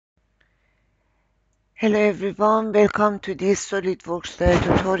Hello everyone, welcome to this SolidWorks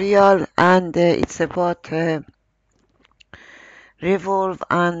tutorial, and it's about revolve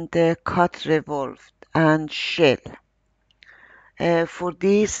and cut revolve and shell. For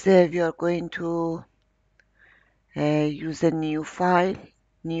this we are going to use a new file,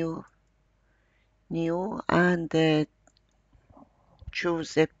 new and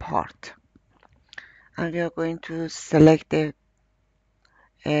choose a part, and we are going to select the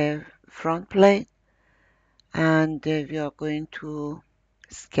front plane, and we are going to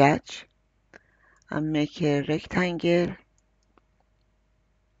sketch and make a rectangle.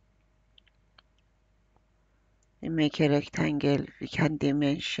 We make a rectangle, we can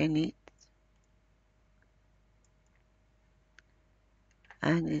dimension it,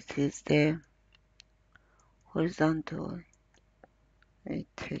 and it is the horizontal. I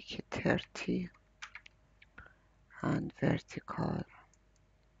take it 30 and vertical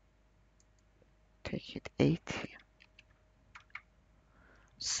take it 80.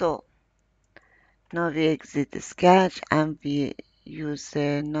 So now we exit the sketch and we use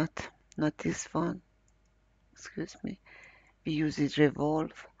not this one, excuse me, we use it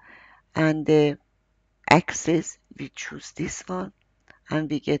revolve, and the axis we choose this one, and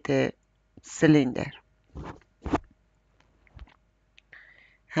we get a cylinder,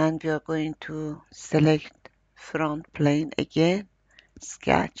 and we are going to select front plane again,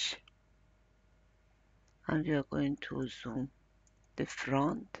 sketch, and we are going to zoom the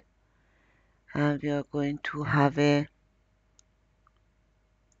front, and we are going to have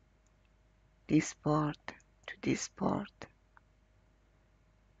this part to this part,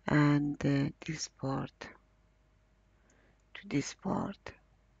 and this part to this part,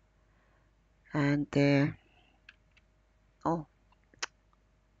 and oh,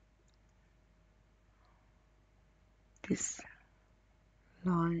 this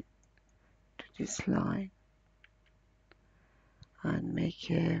line to this line, and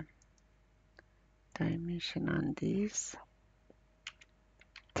make a dimension on this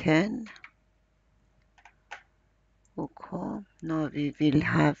 10. Okay, now we will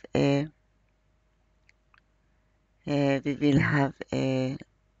have a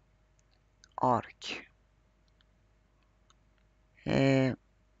arc, a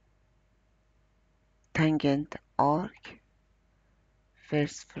tangent arc,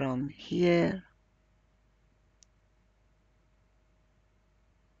 first from here.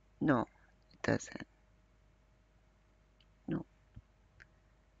 No, it doesn't. No,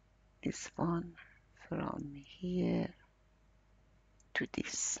 this one from here to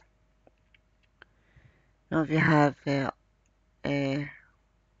this. Now we have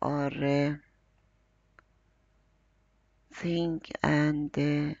our thing, and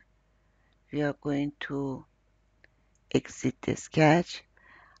we are going to exit the sketch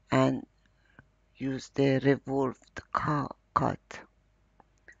and use the revolved cut,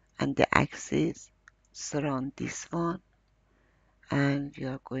 and the axis surround this one, and we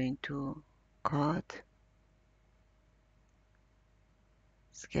are going to cut.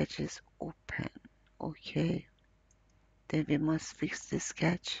 Sketch is open. Okay, then we must fix the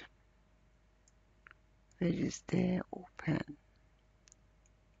sketch. Where is the open?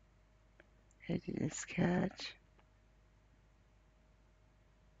 Edit the sketch.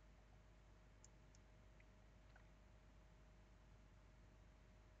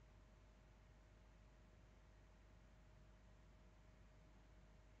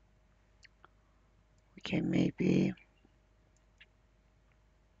 Okay, maybe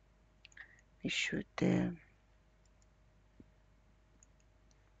we should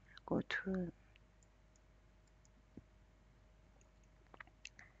go to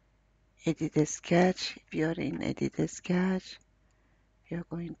edit the sketch. We are in edit the sketch. We are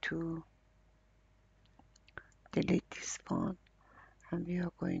going to delete this one, and we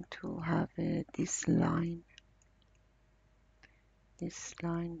are going to have this line,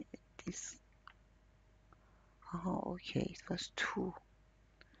 this. Oh, okay, it was 2.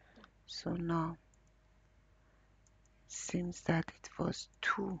 So now it seems that it was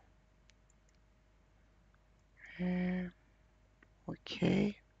 2.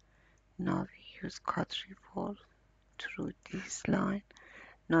 Okay, now we use cutrevolve through this line.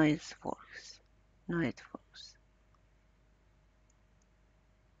 Now it works. Now it works.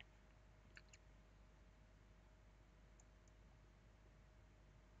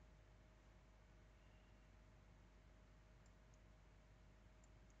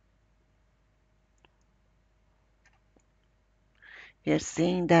 We are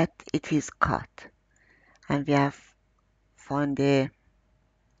seeing that it is cut, and we have found uh,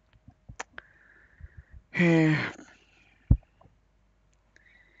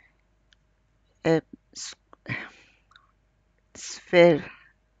 s- sphere,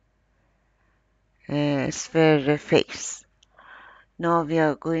 sphere face. Now we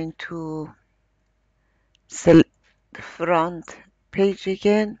are going to select the front page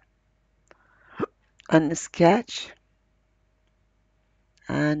again and sketch,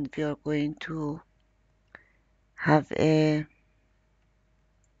 and we are going to have a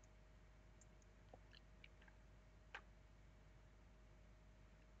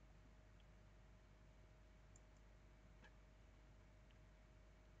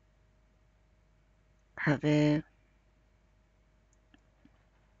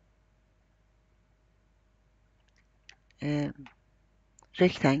um,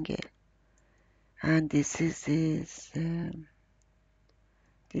 rectangle, and this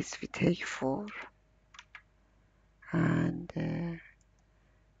we take 4, and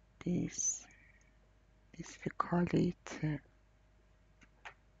this we call it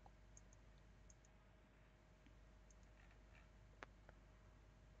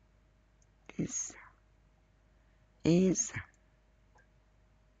this is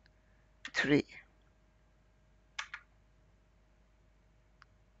 3.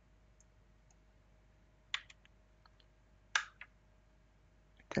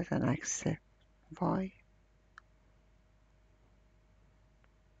 Doesn't accept. Why?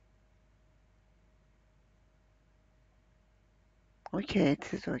 Okay,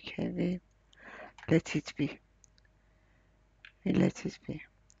 it is okay. We let it be. We let it be.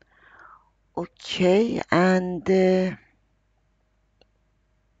 Okay, and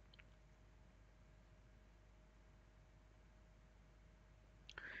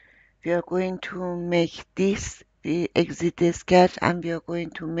we are going to make this. We exit the sketch, and we are going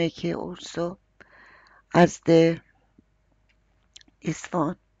to make it also as this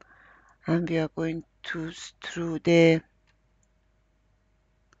one, and we are going to through the.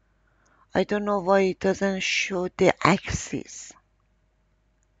 I don't know why it doesn't show the axis.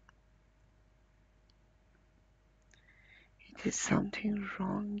 It is something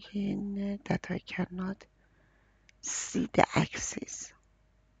wrong in that I cannot see the axis.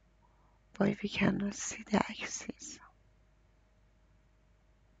 Why we cannot see the axis?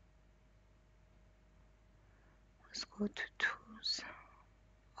 Let's go to tools,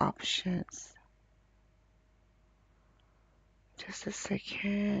 options. Just a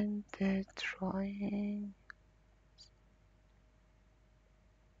second. The drawing.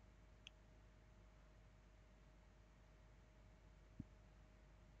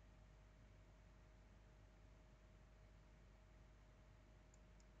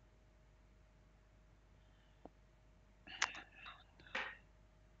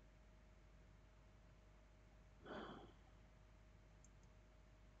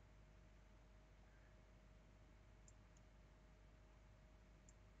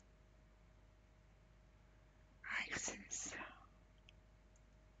 Axis.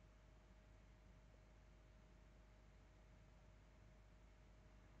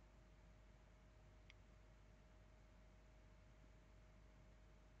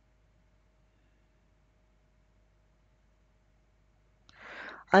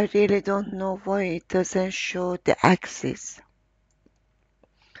 I really don't know why it doesn't show the axis.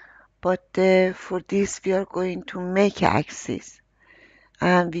 But for this we are going to make axis,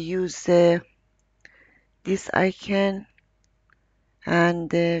 and we use this icon,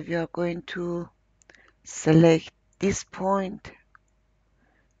 and we are going to select this point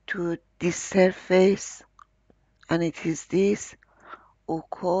to this surface, and it is this.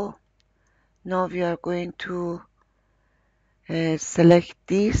 OK. Now we are going to select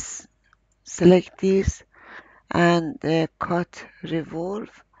this, and cut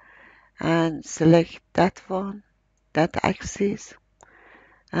revolve, and select that one, that axis,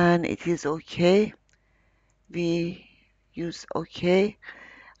 and it is OK. We use OK,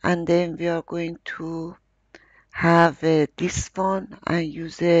 and then we are going to have this one and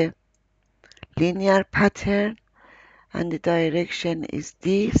use a linear pattern, and the direction is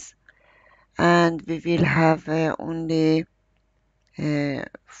this, and we will have only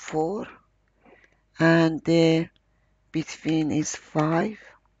 4, and the between is 5,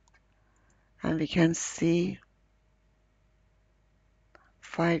 and we can see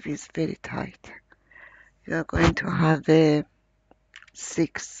 5 is very tight. We are going to have a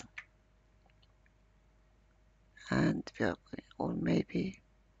 6, and we are going, or maybe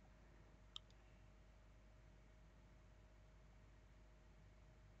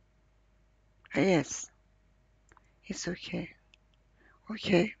yes, it's okay.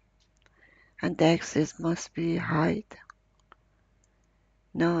 Okay, and the axis must be height.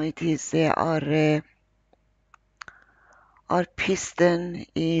 Now it is our piston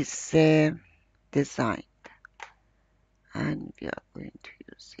is design, and we are going to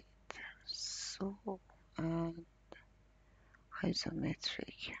use it. So, and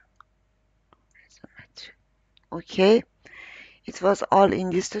isometric, isometric. Okay, it was all in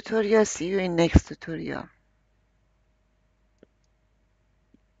this tutorial. See you in next tutorial.